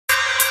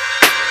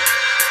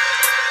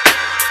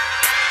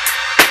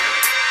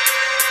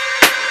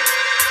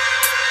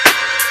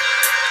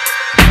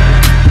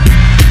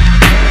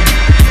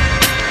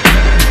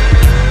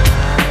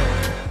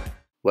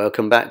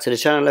Welcome back to the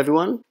channel,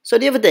 everyone. So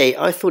the other day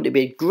I thought it'd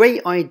be a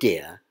great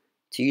idea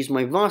to use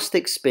my vast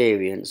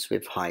experience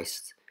with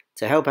Heists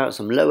to help out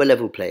some lower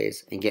level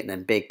players and get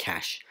them big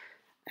cash.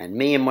 And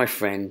me and my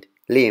friend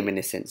Liam in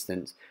this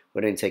instance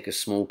would only take a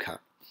small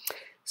cut.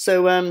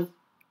 So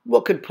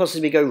what could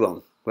possibly go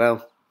wrong?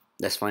 Well,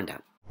 let's find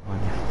out.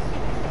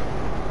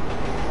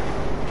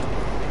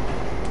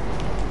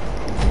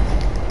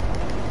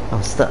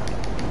 I'm stuck.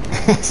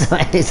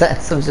 Sorry,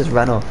 someone's just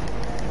run off.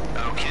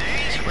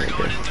 Okay, so we're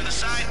going in through the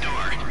side door.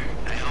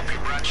 I hope you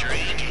brought your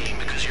A game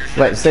because you're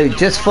Right, so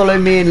just follow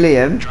me and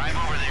Liam. drive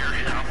over there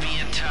and I'll be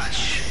in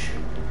touch.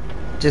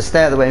 Just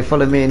stay out of the way and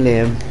follow me and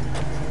Liam.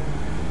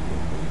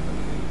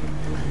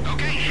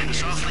 Okay,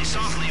 softly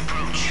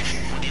approach.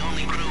 We're the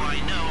only crew I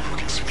know who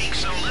can speak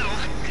so little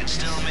and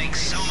still make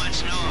so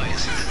much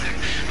noise.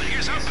 But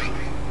here's hoping.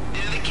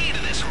 The key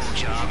to this whole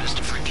job is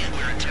to forget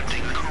we're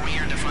attempting a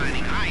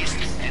career-defining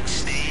heist and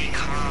stay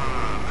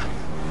calm.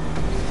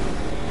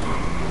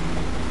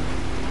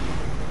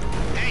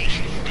 Hey,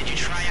 did you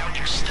try out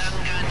your stun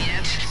gun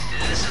yet?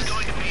 This is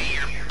going to be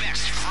your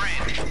best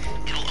friend.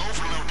 It'll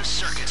overload the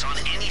circuits on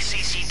any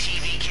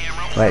CCTV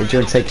camera. Right, do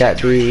you want to take out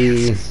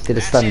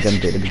the stun gun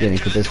bit at the beginning,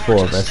 because there's 4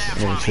 of us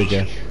and it'll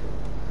trigger,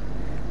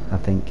 I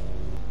think.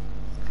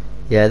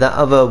 Yeah, that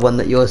other one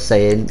that you're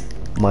saying,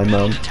 my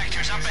mum,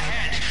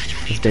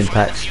 has been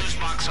patched.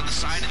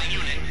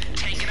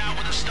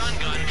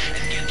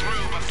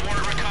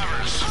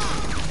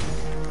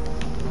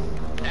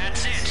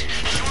 That's it.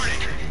 Short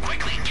it.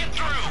 Quickly, get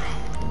through.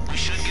 We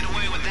should get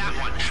away with that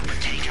one, but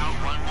take out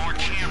one more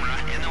camera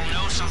and they'll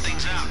know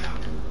something's up.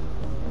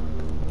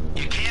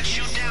 You can't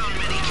shoot down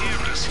many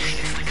cameras.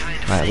 It's the kind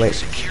of Right, wait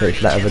for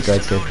that other guy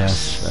to go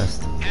past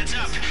first. Heads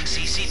up.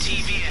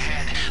 CCTV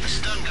ahead. The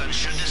stun gun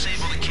should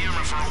disable the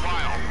camera for a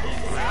while.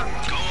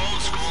 Go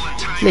old school and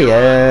time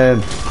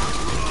Liam!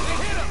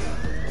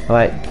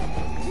 Alright.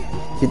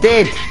 You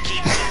did!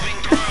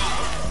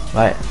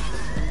 Right.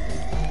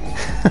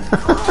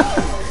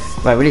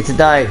 Right, we need to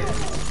die.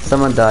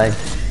 Someone die.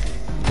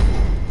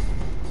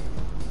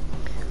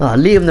 Oh,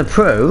 Liam the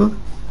Pro?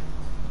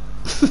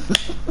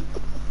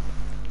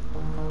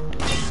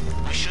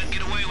 We should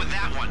get away with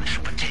that one,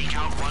 but take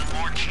out one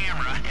more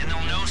camera and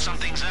they'll know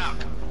something's up.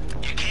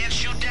 You can't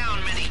shoot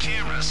down many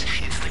cameras.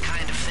 It's the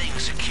kind of thing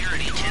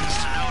security tends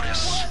to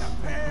notice.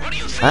 What do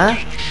you think? Huh?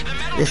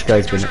 This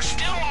guy's been...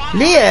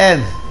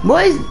 Liam!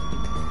 What is...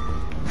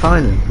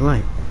 Finally,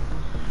 right.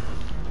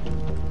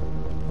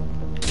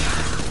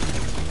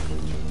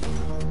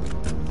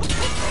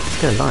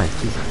 Still alive,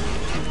 Jesus.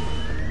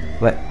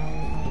 Wait.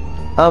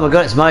 Oh my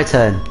god, it's my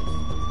turn.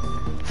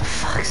 For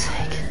fuck's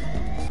sake.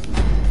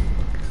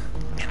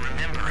 And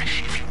remember,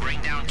 if you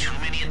bring down too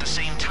many at the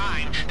same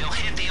time, they'll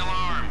hit the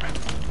alarm.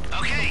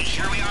 Okay,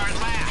 here we are at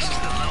last,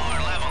 the lower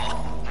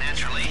level.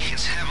 Naturally,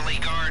 it's heavily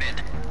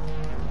guarded.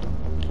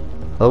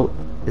 Oh,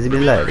 has he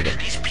been alerted again?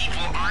 These people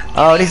aren't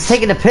Oh, this is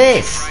taking a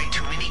piss! trying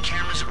too many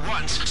cameras at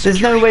once.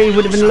 There's no way he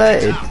would have been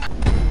Security alerted.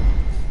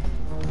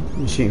 will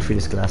know I'm shooting through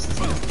this glass.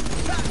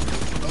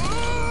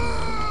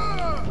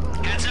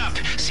 Heads up,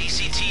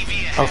 CCTV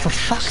ahead. Oh, for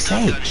fuck's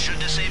sake! Should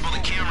disable the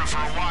camera for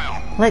a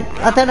while. Like,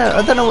 I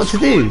don't know what to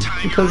do,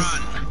 because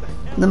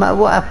no matter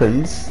what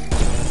happens,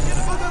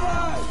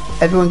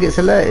 everyone gets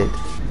alerted.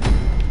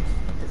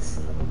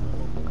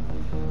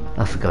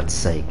 Oh, for God's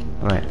sake!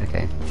 Right,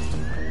 okay.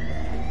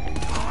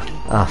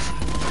 Oh,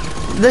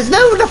 there's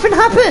nothing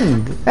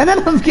happened, and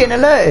then I'm getting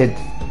alerted.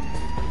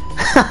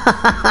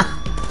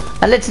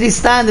 I literally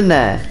standing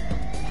there,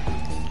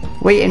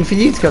 waiting for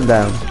you to come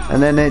down,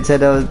 and then it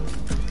said, "Oh,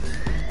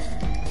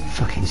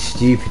 fucking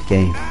stupid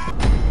game."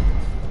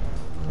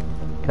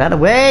 Get out of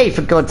the way,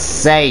 for God's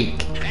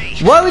sake!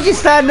 Why would you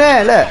stand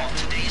there? Look,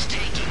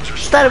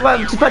 stand right,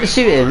 just about to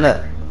shoot him.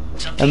 Look,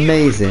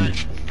 amazing.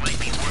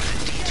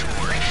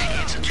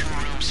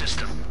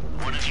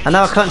 I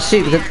know I can't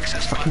shoot because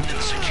fucking.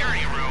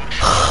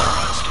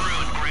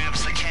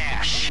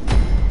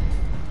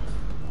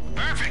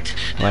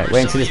 Right,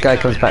 wait until this guy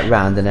comes back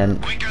round and then...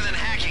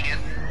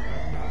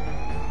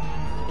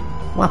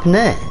 What happened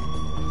there?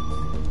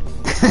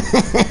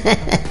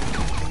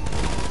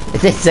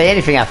 It didn't say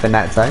anything happened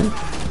that time.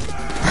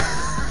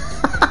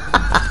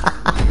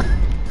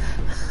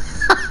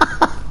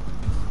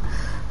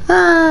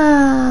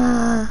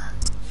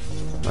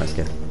 Let's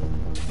go.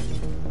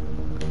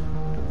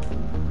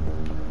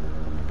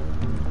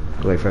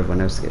 Wait for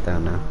everyone else to get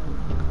down now.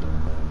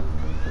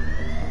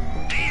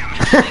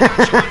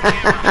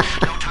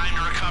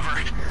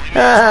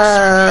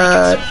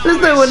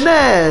 There's no one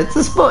there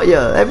to spot you.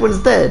 Everyone's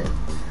dead,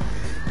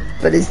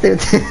 but it's still.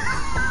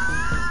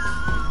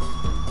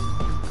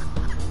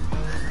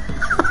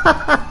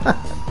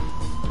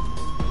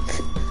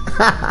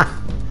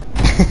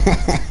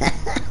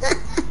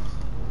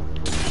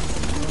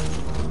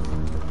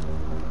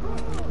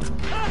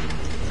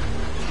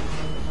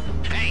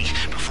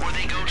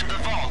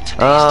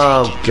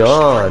 Oh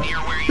God!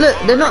 Look,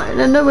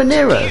 they're nowhere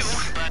near us.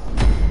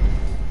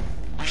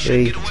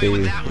 3,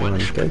 2, 1,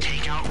 go.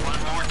 Take out one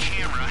more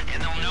camera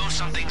and they'll know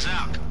something's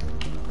up.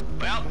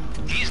 Well,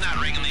 he's not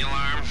ringing the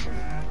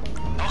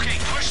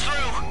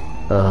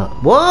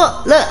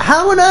What? Look,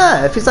 how on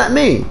earth is that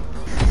me?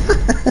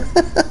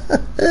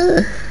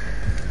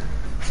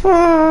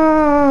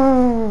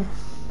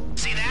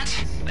 See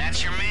that?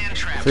 That's your man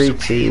trap. 3, so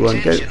pay 2,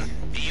 1, go. attention.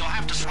 You'll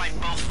have to swipe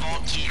both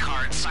vault key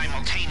cards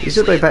simultaneously. He's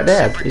all the way back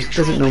there. Separate It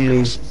doesn't control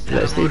normally panels.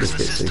 let us do this Unlocks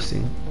bit the so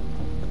system. soon.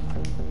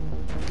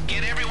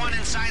 Get everyone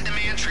inside the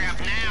man trap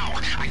now.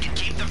 I can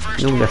keep the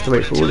first Normally door have to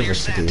wait open for all until of you're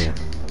us to set. do that.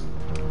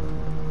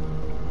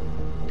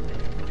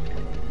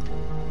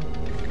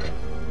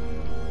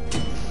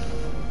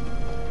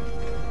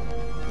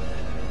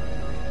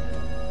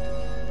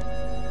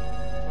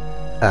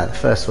 Ah, the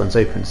first one's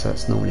open, so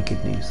that's normally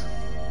good news.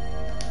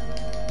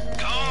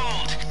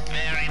 Gold.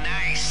 Very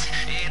nice.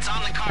 It's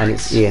on the cards. And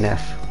it's E and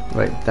F.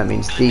 Right, that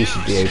means D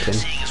should be open.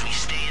 Seeing as we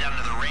stayed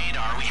under the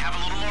radar, we have a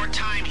little more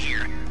time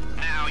here.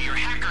 Now, your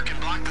hacker can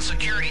block the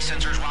security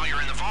sensors while you're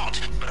in the vault,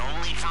 but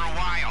only for a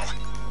while.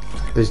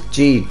 Was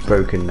G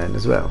broken then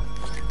as well?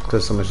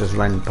 Because someone's just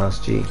ran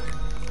past G.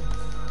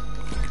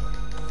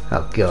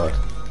 Oh god.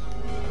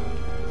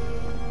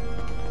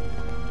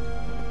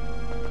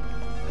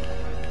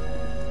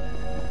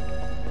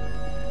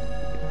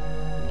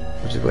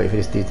 I'll just wait for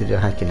this dude to do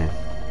hacking in.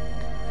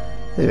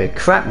 It's a bit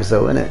crap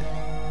result, isn't it?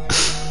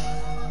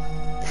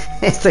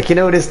 It's taking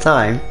all this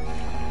time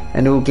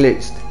and all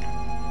glitched.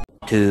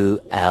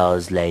 2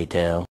 hours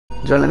later. Do you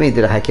want to let me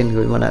do the hacking?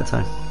 We run out of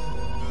time.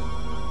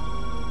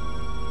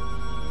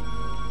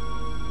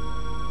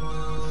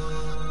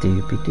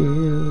 Doobie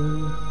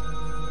doo.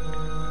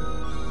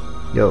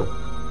 Yo.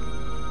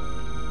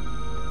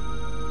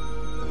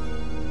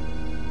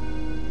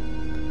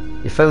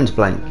 Your phone's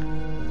blank.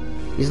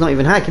 He's not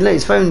even hacking. Look,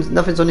 his phone.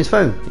 Nothing's on his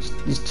phone.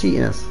 He's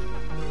cheating us.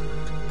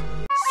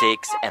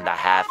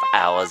 6.5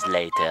 hours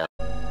later.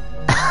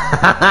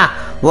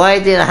 Why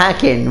do the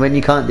hacking when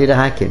you can't do the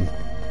hacking?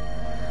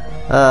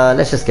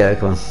 Let's just go.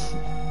 Come on.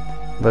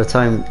 By the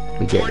time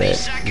we get there,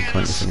 we can't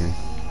listen anyway.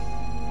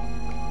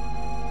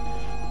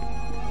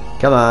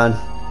 Come on.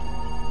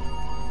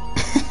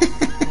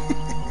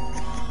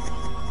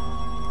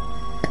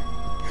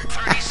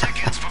 30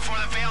 seconds before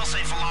the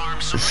failsafe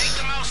alarm, so make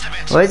the most of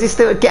it. Why is he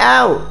still? Get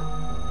out!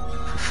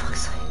 For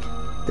fuck's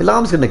sake. The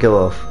alarm's gonna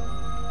go off.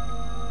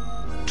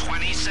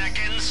 20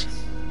 seconds.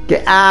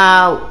 Get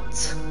out!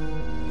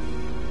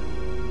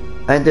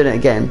 I ain't doing it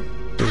again.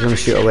 He's gonna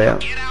shoot our way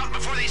out. Get out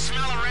before they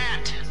smell a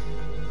rat.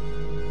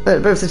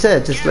 Look, both have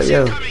said, just let Gas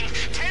go. incoming.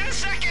 10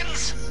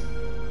 seconds.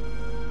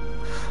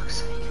 For fuck's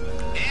sake.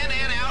 In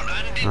and out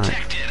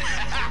undetected.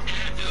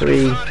 Who'd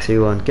 3, have thought it?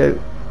 2, 1, go.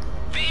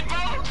 People,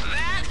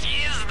 that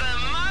is the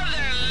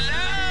mother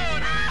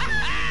load.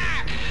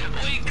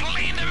 We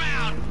cleaned them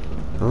out.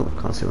 Oh,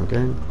 can't see where I'm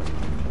going.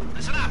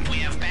 Listen up, we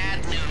have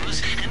bad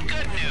news and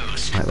good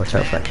news. Right, watch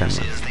out for that Bad news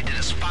camera. is they did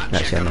a spot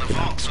Actually, check I'm on the looking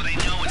vault, at it. so they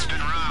know it's been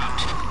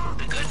robbed.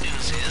 The good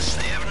news is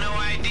they have no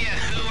idea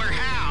who or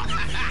how.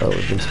 Oh,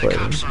 we've been The spotted.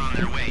 cops are on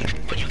their way,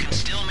 but you can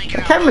still make it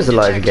The out camera's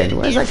alive undetected again.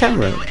 Where's that if you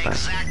camera? do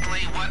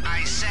exactly what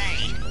I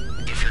say.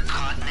 If you're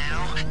caught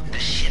now, the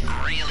shit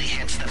really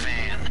hits the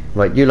fan.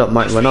 Right, you lot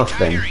might run off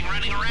then. Tiring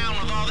running around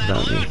with all that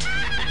Without me. loot.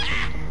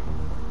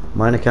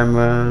 Mine a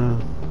camera.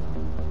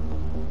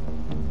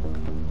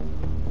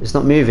 It's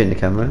not moving, the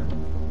camera.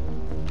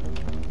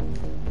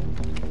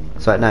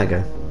 It's right now,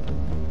 go.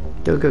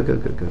 Go, go, go,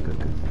 go, go, go,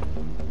 go.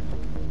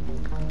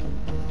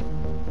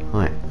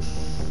 Right.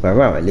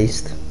 We're out at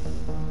least.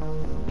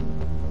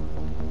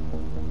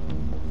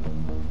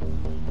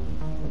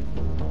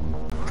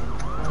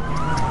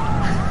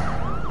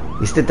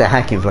 He stood there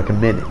hacking for like a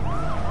minute.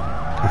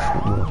 If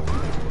not more.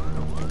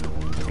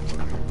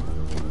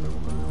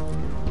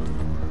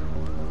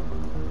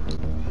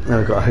 Now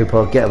we've got to hope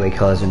our getaway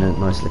cars are in a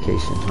nice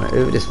location. Right,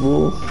 over this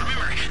wall. Remember,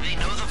 they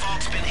know the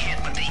vault's been hit,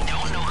 but they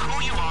don't know who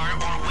you are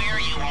or where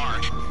you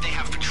are. They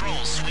have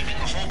patrols sweeping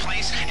the whole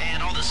place,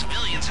 and all the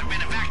civilians have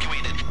been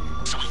evacuated.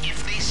 So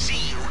if they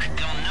see you,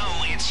 they'll know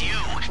it's you.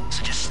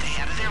 So just stay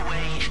out of their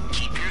way,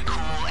 keep your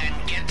cool, and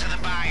get to the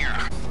buyer.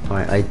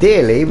 Right,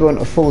 ideally we want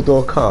a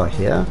 4-door car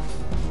here.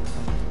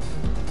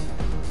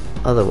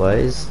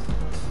 Otherwise,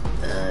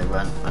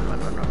 run.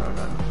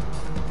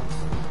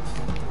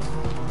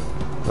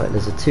 Right,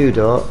 there's a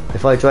 2-door.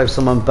 If I drive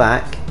someone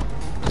back,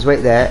 just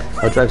wait there.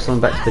 I'll drive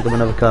someone back to pick up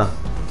another car.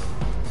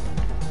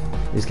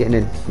 Who's getting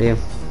in? Liam.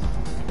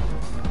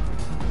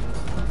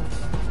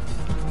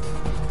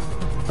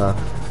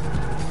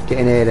 Get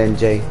in here then,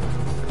 Jay.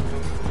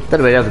 Don't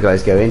know where the other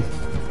guys going.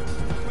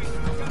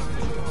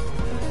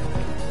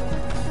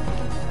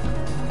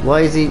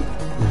 Why is he?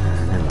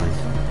 Never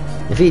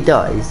mind. If he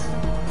dies.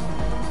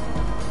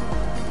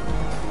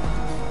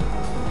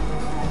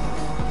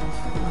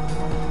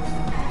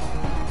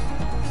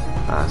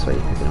 Ah, that's why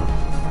you're picking up.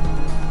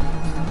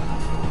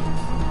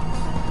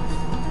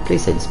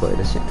 Please say you spotted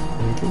us yet.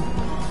 Anything?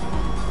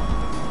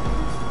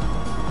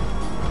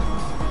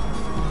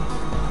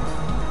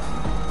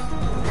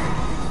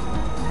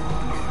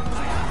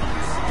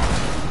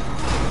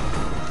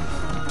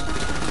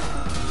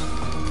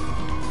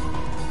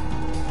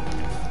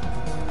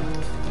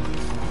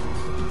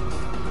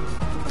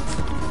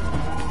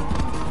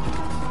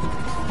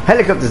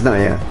 Helicopter's not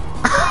here.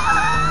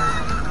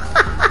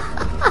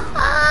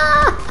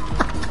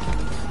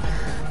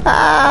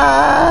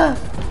 Ah!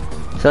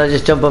 Shall I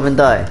just jump off and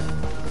die?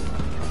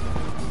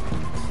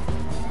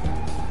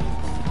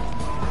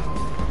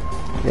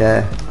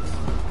 Yeah.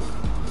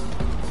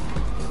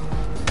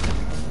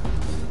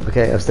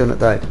 Okay, I've still not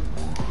died.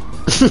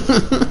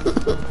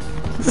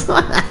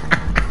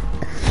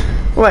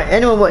 Right,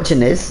 anyone watching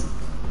this,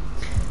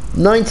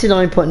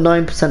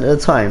 99.9% of the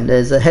time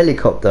there's a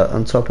helicopter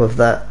on top of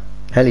that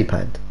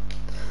helipad.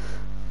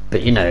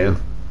 But you know,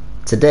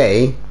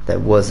 today there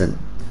wasn't.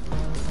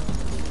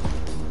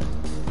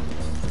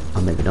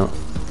 Oh, maybe not.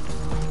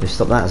 Just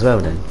stop that as well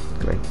then.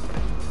 Great.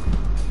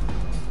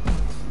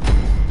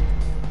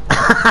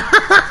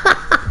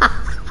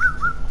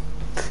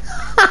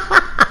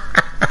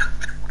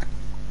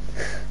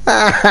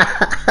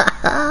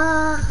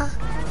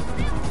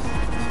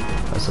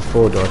 That's a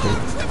 4-door, I think.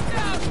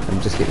 Let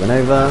me just get one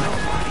over.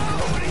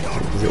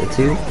 Is it a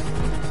 2?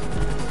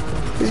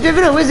 He's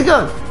driving up, where's he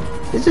gone?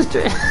 He's just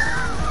driving.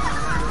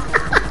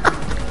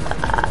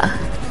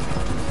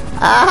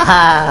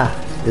 Ah!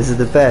 This is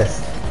the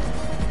best.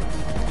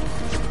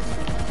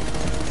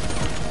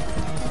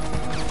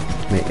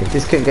 Mate, if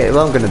this couldn't get it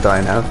well, I'm gonna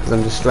die now, because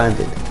I'm just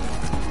stranded.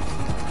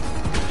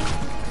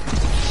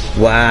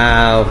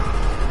 Wow.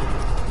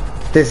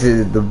 This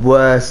is the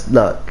worst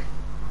luck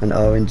on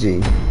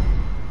RNG.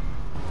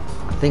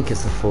 I think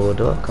it's a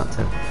 4-door, I can't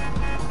tell.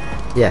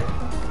 Yeah.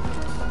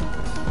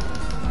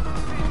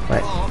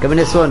 Right, go in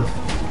this one.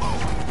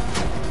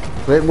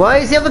 Wait, why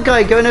is the other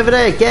guy going over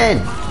there again?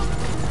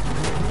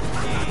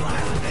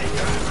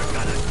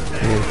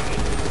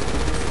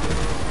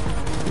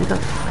 You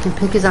gotta fucking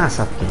pick his ass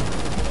up again.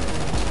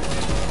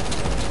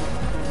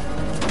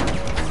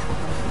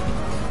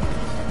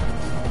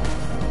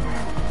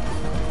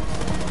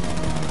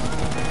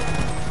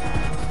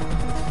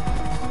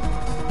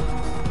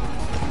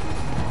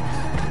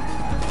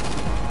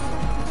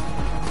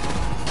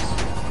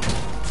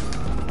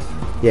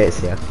 Yeah, it's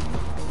here.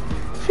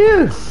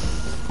 Phew!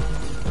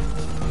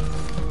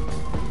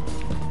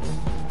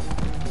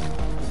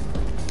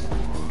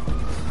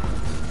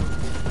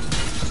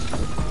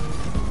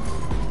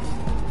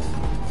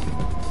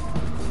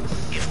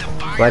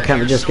 Why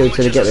can't we just go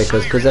to the gateway?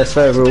 Because they're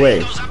further away.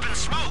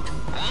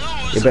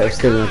 You're better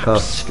still in the car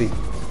off the street.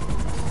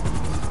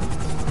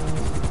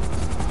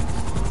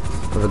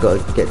 But I've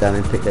got to get down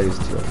and pick those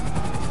two up.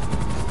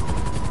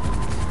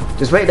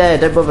 Just wait there,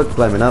 don't bother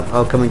climbing up,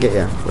 I'll come and get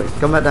you. Wait,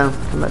 come back down,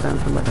 come back down,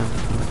 come back down.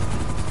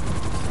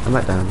 Come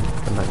back down,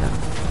 come back down.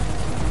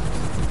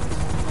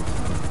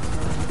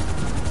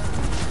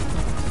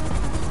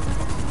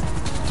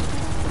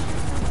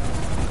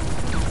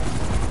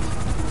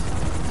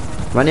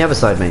 Run the other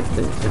side, mate.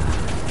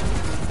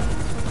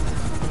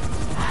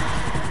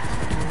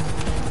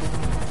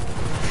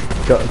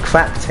 Got a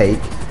crap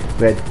take,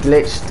 we had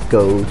glitched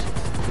gold,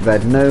 we've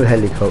had no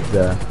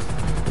helicopter,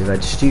 we've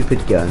had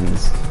stupid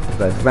guns,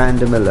 we've had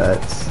random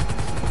alerts.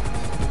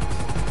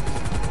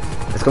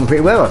 It's gone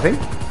pretty well, I think.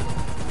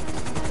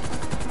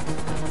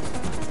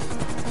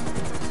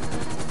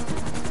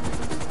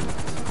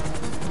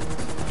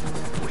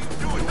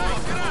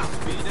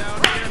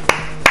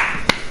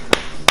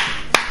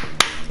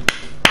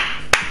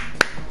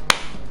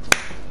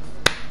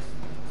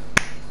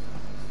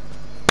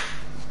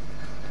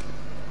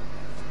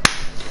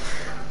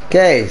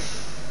 Okay,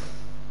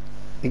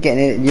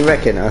 again, you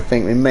reckon? I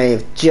think we may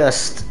have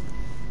just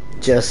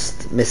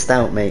missed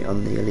out, mate,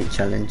 on the elite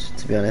challenge,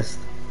 to be honest.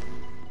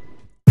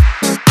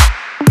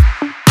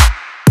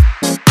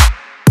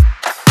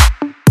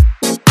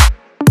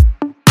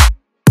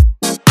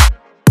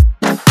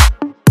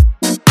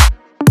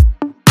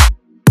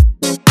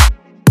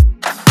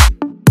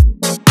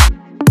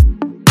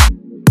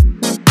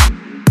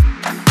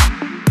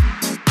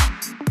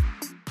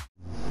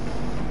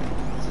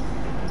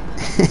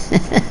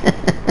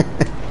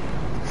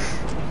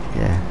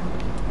 Yeah.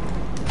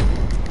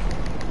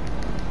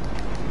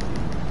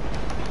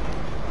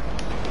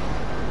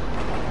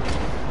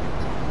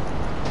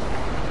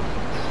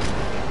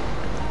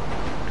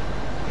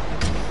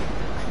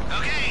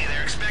 Okay,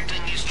 they're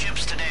expecting these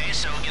chips today,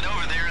 so get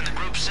over there in the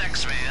group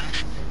sex van.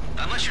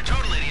 Unless you're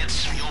total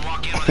idiots, you'll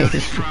walk in without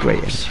any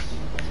problems.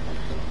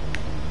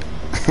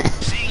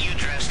 Seeing you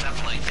dressed up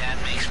like that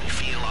makes me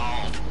feel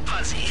all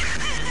fuzzy.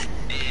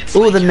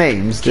 All the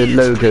names, the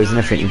logos and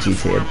everything in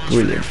GTA are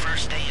brilliant.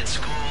 First day at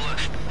school,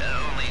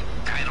 only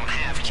I don't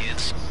have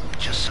kids.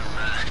 Just some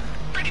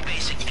pretty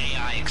basic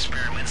AI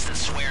experiments that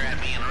swear at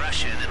me in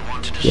Russian and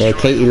want to destroy. Yeah,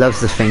 Katie loves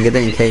the finger,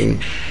 don't you, Katie?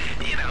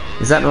 You know,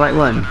 Is that the right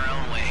one?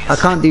 I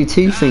can't do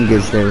 2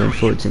 fingers there,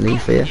 unfortunately,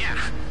 for you.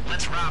 yeah,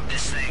 let's rob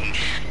this thing.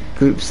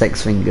 Group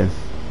sex finger.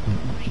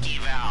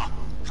 Eval,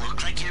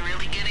 look like you're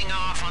really getting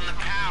off on the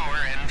power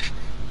and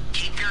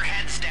keep your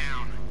heads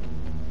down.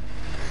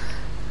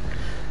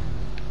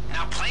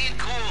 Now play it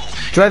cool.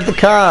 Drive the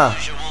car.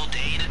 Usual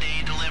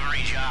day-to-day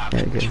delivery job.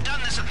 There we go. You've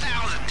done this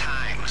 1,000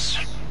 times.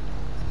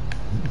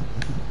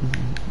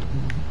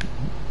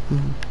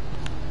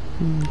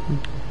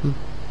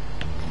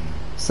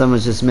 So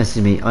Someone's just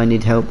messaged me. I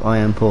need help. I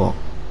am poor.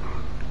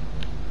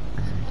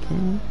 Okay.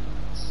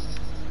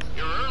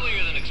 You're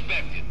earlier than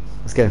expected.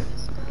 Let's go.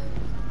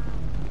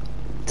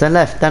 Turn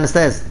left, down the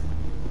stairs.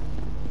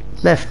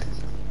 Left.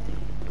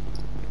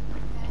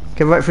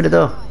 Go right through the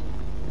door.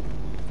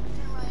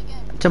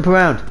 Jump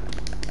around.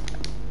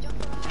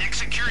 Next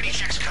security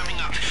check's coming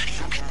up.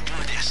 You can do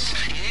this.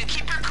 You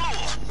keep her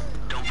cool.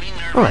 Don't be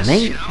nervous. Alright,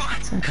 mate. You know?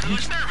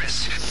 Who's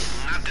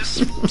nervous? Not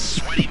this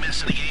sweaty mess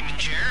in the gaming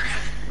chair.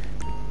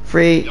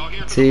 3,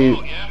 2,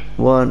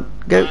 1,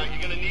 go. You're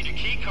gonna need your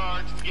key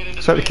cards to get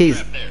into Swipe the keys.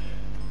 trap there.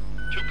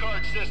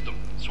 2-card system.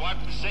 Swipe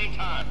at the same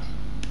time.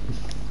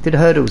 Do the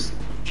hurdles.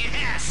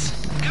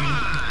 Yes! Come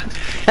on!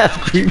 Have How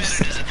much groups.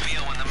 better does it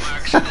feel when the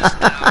marks are this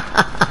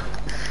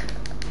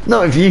down?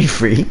 Not if you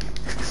free.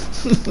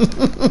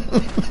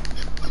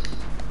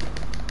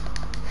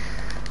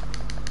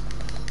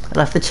 I'll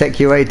have to check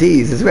your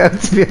IDs as well,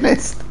 to be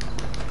honest.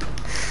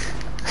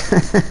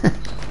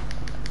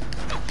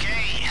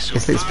 Okay, so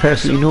This looks far,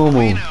 perfectly so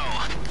normal. we know.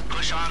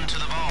 Push on to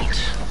the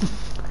vault.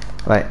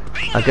 Right,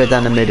 I'll go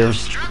down the middle.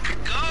 Struck a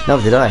gold.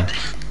 No, did I?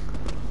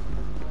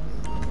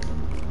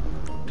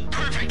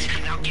 Perfect.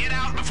 Now get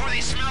out before they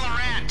smell a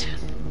rat.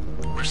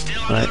 We're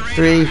still on Right, the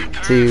 3,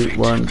 radar. 2, Perfect.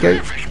 1, go.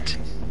 Perfect.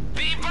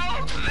 People,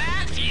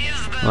 that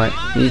is the Right,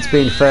 money. you need to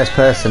be in first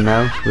person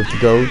now with the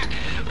gold,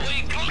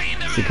 We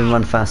cleaned so you them can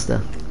run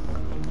faster.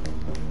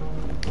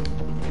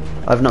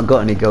 I've not got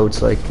any gold,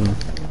 so I can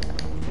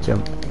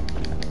jump.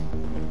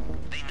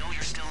 They know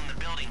you're still in the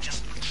building.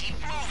 Just keep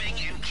moving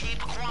and keep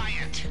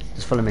quiet.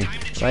 Just follow me, Time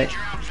to change right? your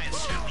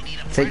outfits. We need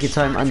a Take your fresh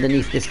time start.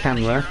 underneath this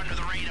camera. Under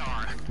the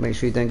radar. Make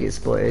sure you don't get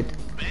spotted.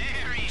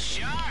 Very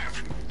sharp.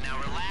 Now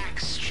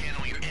relax.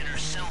 Channel your inner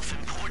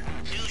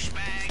self-important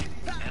douchebag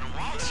and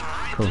waltz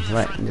right Cool, to the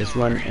right, front and just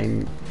door. run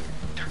in.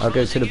 I'll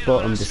go to the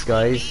bottom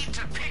disguise.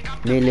 To pick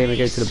up Me and the Liam will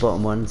go pace. to the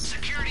bottom ones.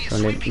 Security is So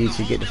Liam, sweeping you the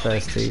two whole get the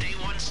first building. two. Stay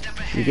one step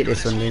ahead You get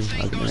this when one, this Liam.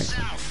 whole I'll thing get the goes next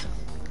one. south.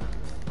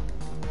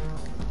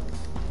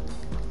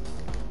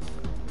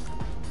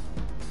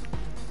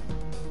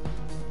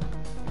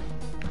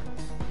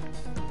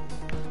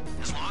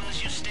 As long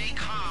as you stay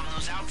calm,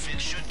 those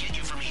outfits should get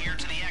you from here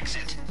to the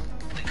exit.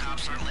 The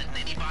cops aren't letting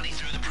anybody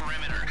through the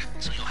perimeter,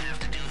 so you'll have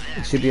to do It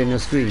that should be on your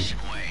screen.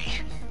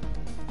 way.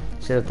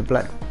 Should have the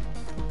black.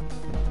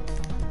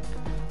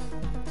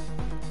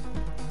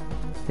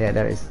 Yeah,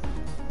 there it is.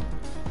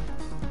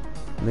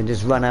 And then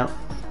just run out.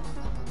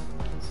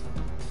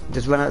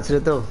 Just run out to the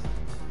door.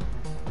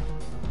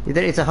 You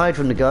don't need to hide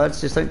from the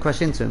guards, just don't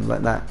crash into them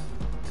like that.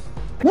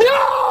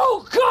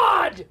 No,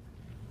 God!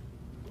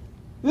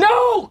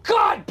 No,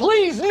 God,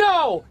 please,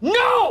 no!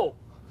 No!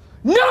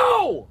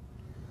 No!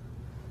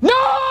 No!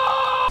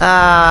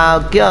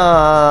 Oh, God!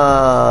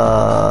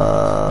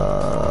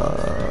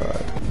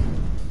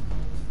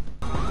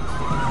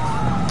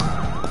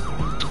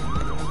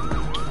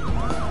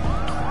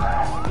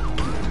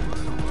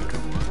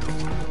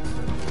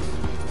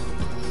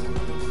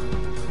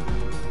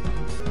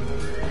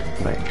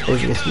 Right,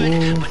 over this Good,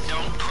 wall. but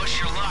don't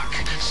push your luck.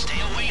 Stay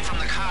away from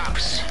the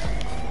cops.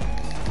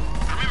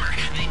 Remember,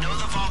 they know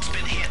the vault's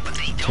been hit, but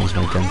they Change don't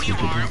my know gun who you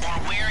to are good. or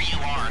where you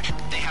are.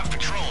 They have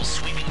patrols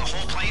sweeping the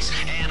whole place,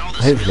 and all the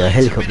Hopefully a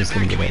civilians have been helicopter's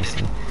going to be there evacuated.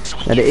 soon. So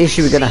when Now the you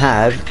issue we're going to see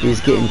have them,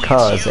 is getting it's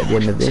cars you. at the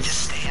end of Just this.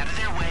 stay out of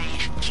their way.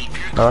 Keep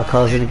your Are our cool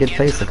cars in a and good get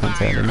place? to I the can't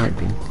tell, they fire. might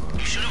be.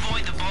 You should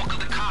avoid the bulk of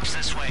the cops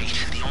this way.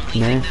 The only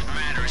No. thing that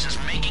matters is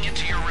making it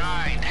to your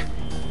ride.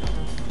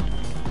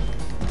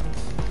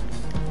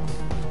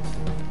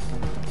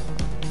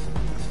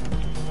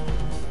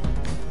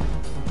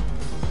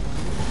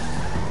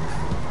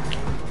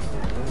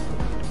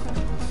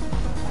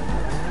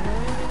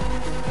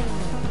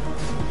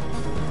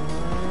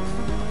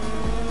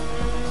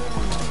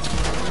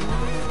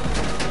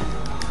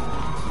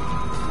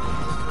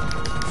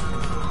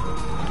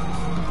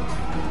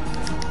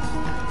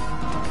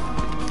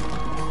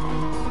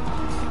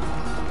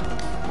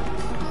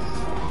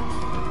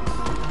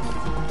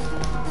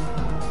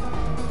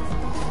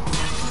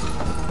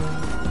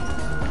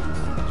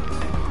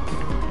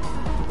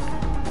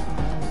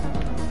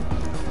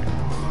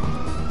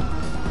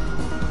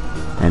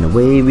 And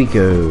away we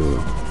go.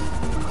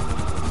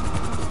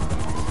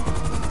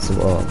 So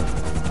what?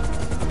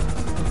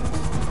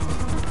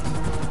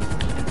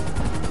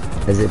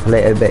 Is it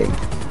Paleto Bay?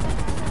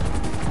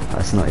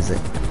 That's not, is it?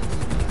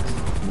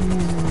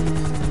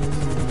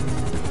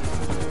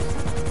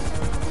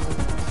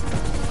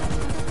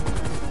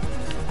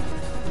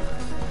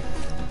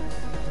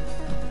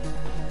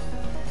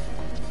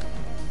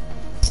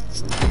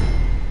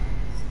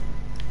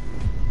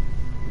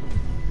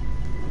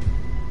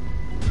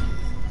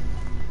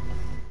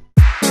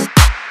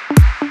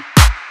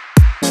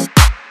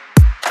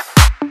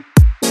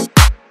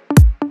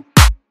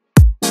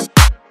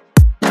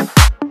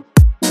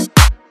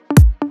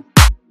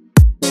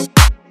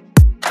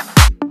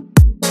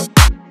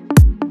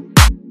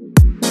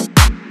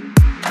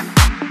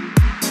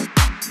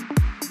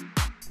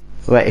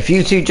 Right, if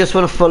you two just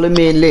want to follow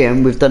me and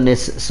Liam, we've done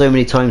this so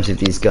many times with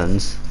these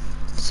guns,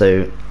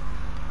 so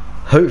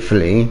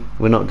hopefully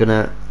we're not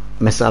gonna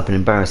mess it up and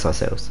embarrass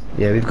ourselves.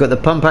 Yeah, we've got the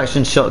pump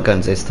action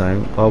shotguns this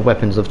time, our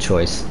weapons of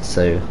choice,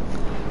 so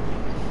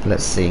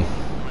let's see.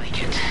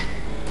 Like it.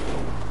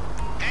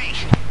 Hey,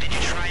 did you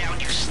try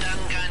out your stun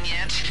gun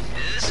yet?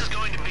 This is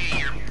going to be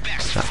your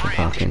best Stop the friend.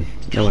 parking.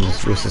 No one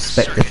will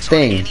suspect a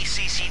thing. Any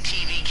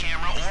CCTV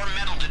camera or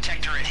metal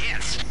detector it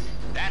hits.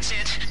 That's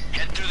it.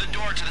 Head through the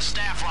door to the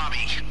staff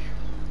lobby.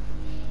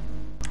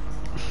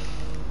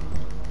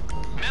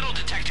 Metal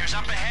detectors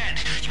up ahead.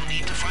 You'll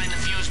need to find the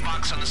fuse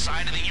box on the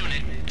side of the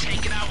unit,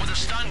 take it out with a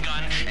stun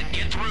gun, and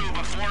get through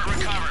before it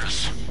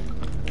recovers.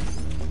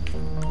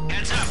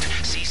 Heads up,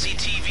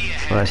 CCTV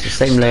ahead. Well, it's the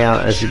same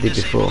layout as we did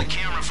before.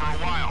 Camera for a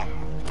while.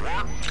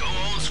 Or go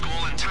old school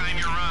and time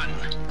your run.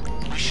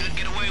 We should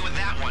get away with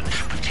that one,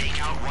 but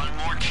take out one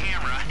more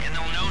camera and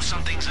they'll know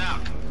something's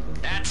up.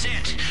 That's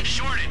it.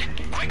 Shorted.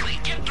 Quickly,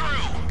 get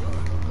through.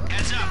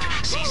 Heads up,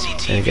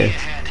 CCTV there you go.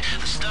 ahead.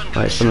 The stun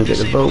gun Right, someone get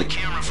the disable vault.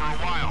 camera for a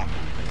while.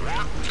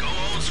 Or go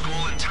old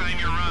school and time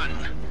your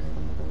run.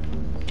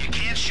 You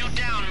can't shoot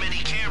down many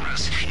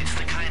cameras. It's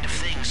the kind of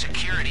thing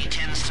security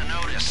tends to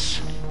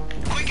notice.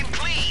 Quick and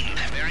clean.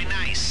 Very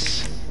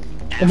nice.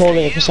 I'm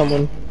holding it for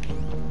someone.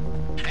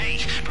 Hey,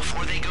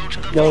 before they go to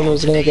the No one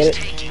was gonna get it.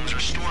 takings are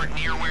stored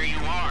near where you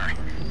are.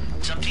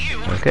 It's up to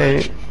you.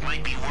 Okay.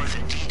 Might be worth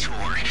a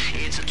detour.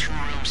 It's a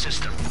two-room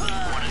system.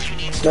 One of you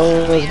needs to No one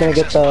hold was the gonna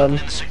get access button the-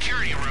 in the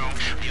security room.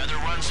 The other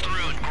runs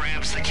through and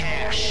grabs the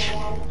cash.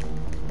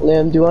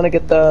 Liam, do you want to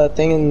get the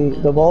thing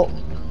in the vault?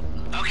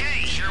 Okay,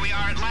 here we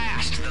are at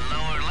last. The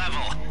lower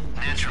level.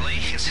 Naturally,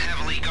 it's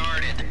heavily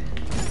guarded.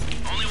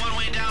 Only one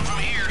way down from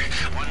here.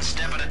 One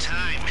step at a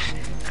time.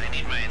 I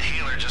need my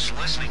inhaler just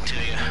listening to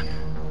you.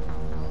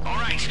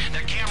 Alright, the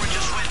camera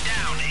just went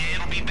down.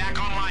 It'll be back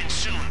online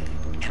soon.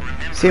 And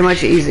remember, See how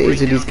much easier it is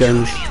with these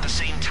guns. at the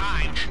same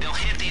time, they'll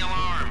hit the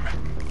alarm.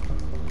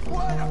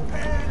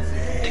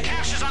 The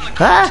cash is on the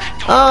Ah!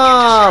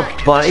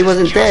 Oh, but he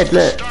wasn't dead,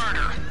 look. starter.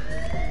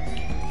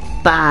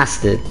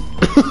 Bastard.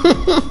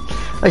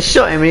 I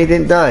shot him and he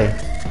didn't die.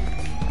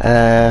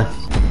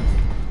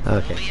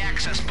 Okay. The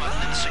access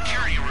button in the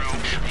security room.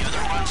 The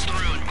other runs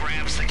through and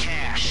grabs the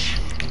cash.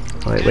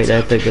 Wait, they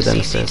have to go down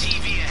the stairs.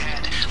 CCTV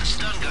ahead. The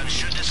stun gun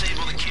should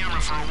disable the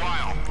camera for a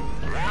while.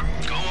 Or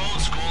go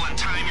old school and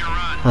time your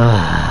run. One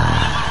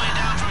way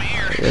down from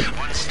here.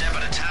 One step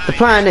at a time. The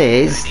plan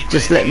is,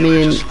 just let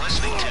me and Just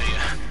listening to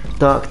you.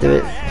 Dark do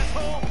it.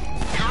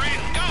 You're in.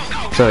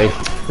 Go, go. Sorry,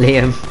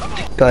 Liam.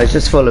 Guys,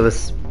 just follow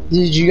us.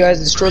 Did you guys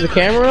destroy the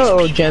camera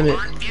or jam it?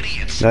 Aren't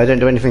idiots. No, I don't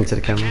do anything to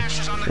the camera. Cash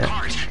is on the Yeah.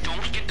 cart.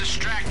 Don't get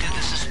distracted.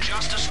 This is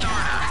just a starter.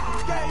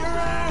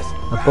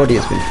 A body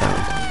has been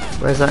found.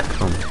 Where's that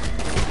from?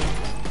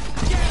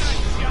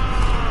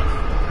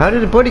 How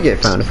did a body get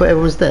found? I thought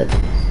everyone was dead.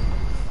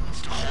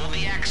 Hold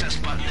the access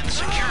button in the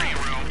security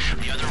room.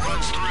 The other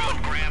runs through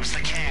and grabs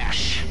the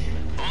cash.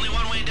 Only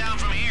one way down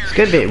from here. It's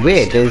getting a bit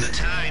weird. There's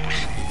Time.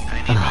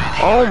 I need my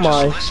Oh inhaler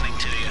my. just listening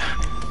to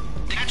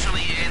you.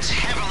 Naturally, it's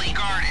heavily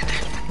guarded.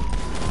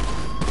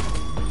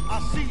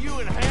 I'll see you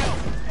in hell.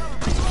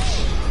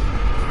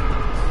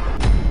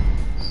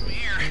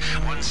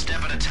 Here, one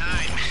step at a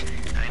time.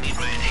 I need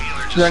my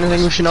inhaler just Is there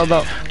anything we should know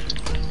about?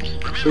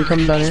 Remember, we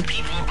come down these here?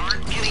 people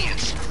aren't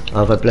idiots. Oh,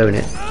 have I blown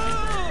it?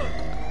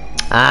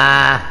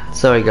 Ah,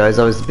 sorry guys,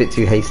 I was a bit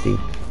too hasty.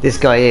 This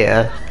guy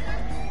here,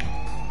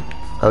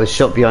 I was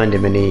shot behind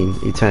him and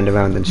he turned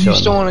around and You shot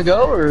still him. want to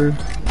go or?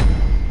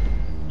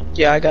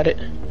 Yeah, I got it.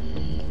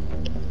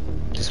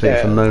 Just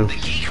waiting for Mo. The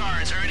key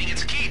card's earning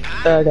its keep,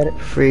 huh? I got it.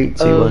 3,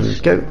 2, 1,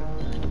 go.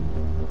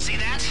 See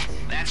that?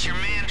 That's your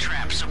man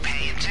trap, so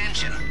pay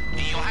attention.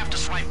 You'll have to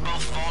swipe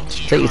both vault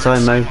key Take your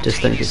time, cards Mo.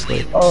 Just don't get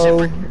swayed.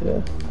 Oh,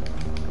 yeah.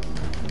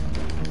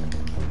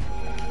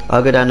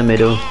 I'll go down the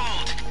middle.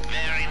 Gold.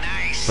 Very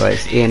nice. Right,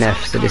 it's E and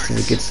F, so this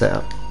is a good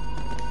setup.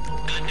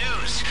 Good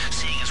news.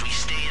 Seeing as we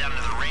stayed under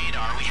the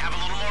radar, we have a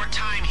little more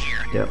time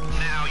here. Yep.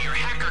 Now, your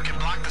hacker can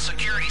block the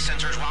security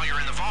sensors while you're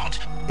in the vault.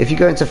 If you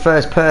go into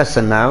first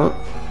person now,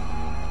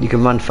 you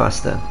can run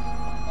faster.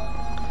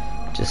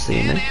 Just so you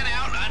In know. and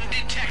out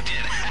undetected.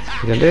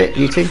 You gonna do it?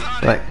 You two?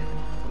 Right.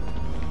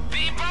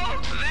 People,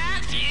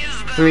 that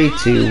is the 3,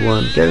 2,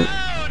 1, go. load.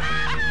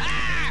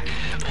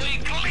 We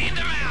cleaned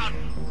them out.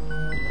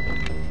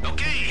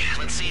 Okay,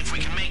 let's see if we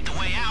can make the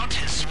way out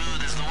as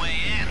smooth as the way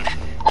in.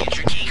 Get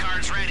your key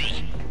cards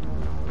ready.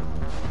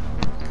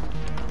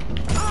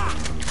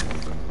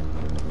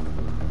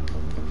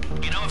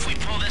 You know, if we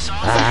pull this off,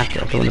 Ah, I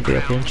don't want to be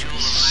up here. jewel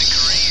of my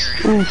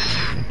career.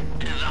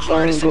 The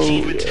hardest go.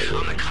 achievement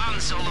on the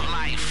console of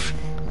life.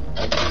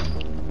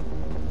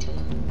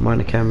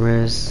 Minor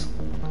cameras.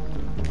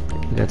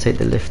 We're gonna take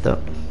the lift up.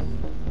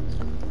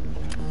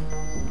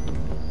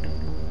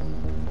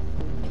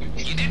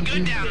 You did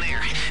good down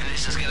there.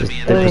 This is gonna Just be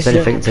a don't nice press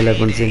anything until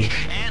everyone's in.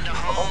 and a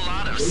whole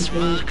lot of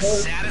smug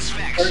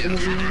satisfaction.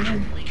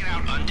 We get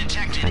out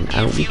undetected. And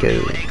out we if you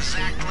go. do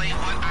exactly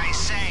what I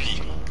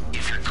say.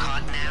 If you're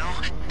caught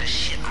now, the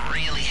shit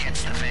really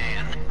hits the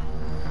fan.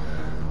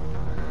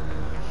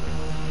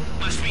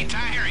 Must be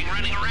tiring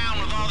running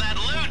around with all that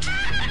loot.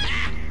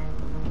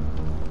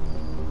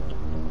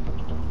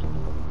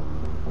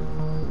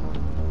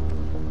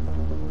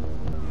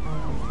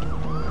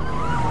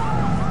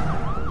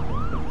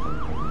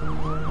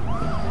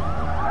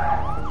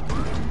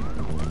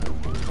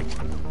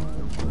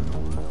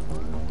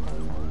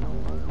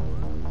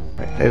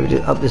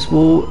 up this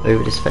wall,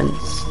 over this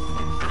fence.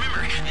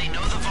 Remember, they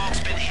know the vault's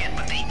been hit,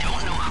 but they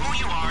don't know who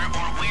you are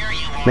or where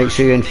you are. Make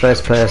sure you're in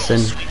first person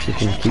so you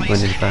can keep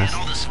running fast.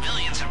 All the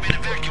civilians have been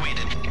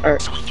evacuated.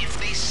 Alright. So if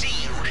they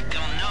see you,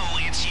 they'll know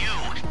it's you.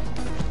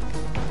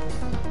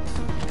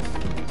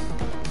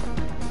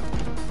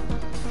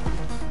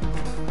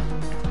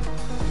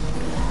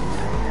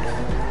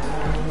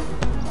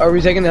 Are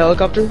we taking the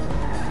helicopter?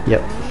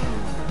 Yep.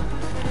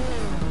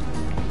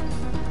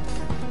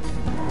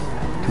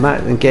 Come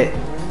out and get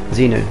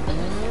Zeno.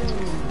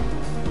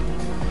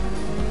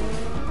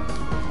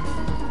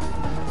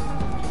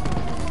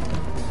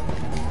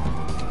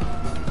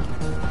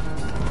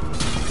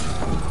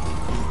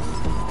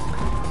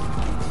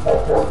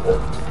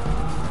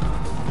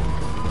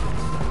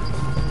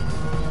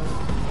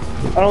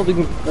 I don't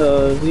think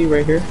Z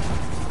right here.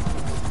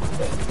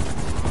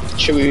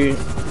 Should we?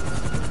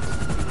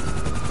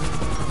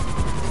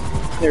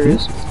 There it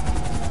is.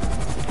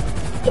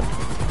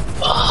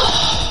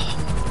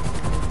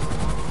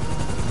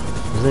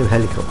 There's no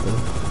helicopter.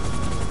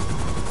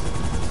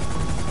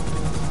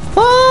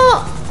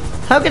 What?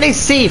 How can they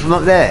see from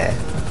up there?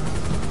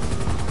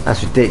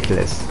 That's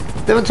ridiculous.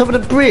 They're on top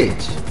of the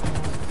bridge.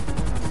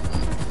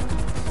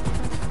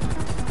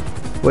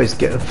 Where's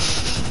go?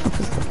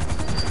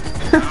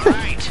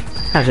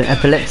 Had an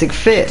epileptic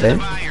fit then.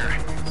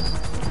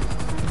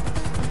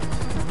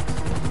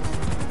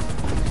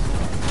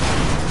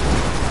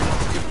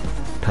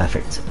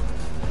 Perfect.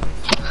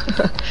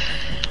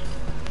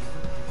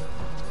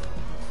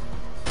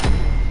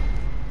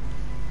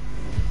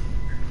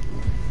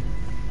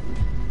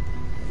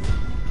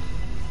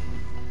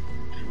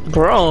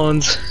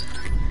 Bronze.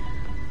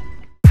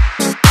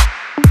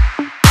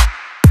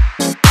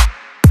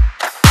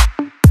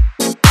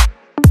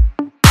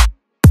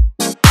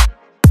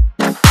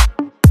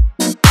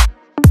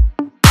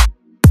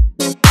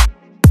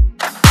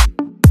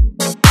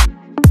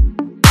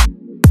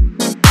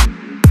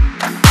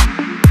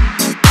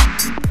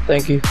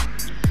 Thank you.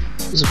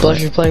 It was a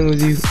pleasure playing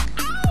with you.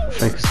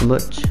 Thank you so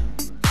much.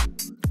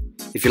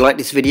 If you like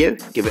this video,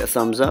 give it a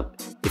thumbs up.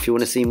 If you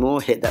want to see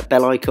more, hit that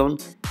bell icon,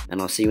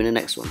 and I'll see you in the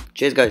next one.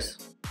 Cheers, guys.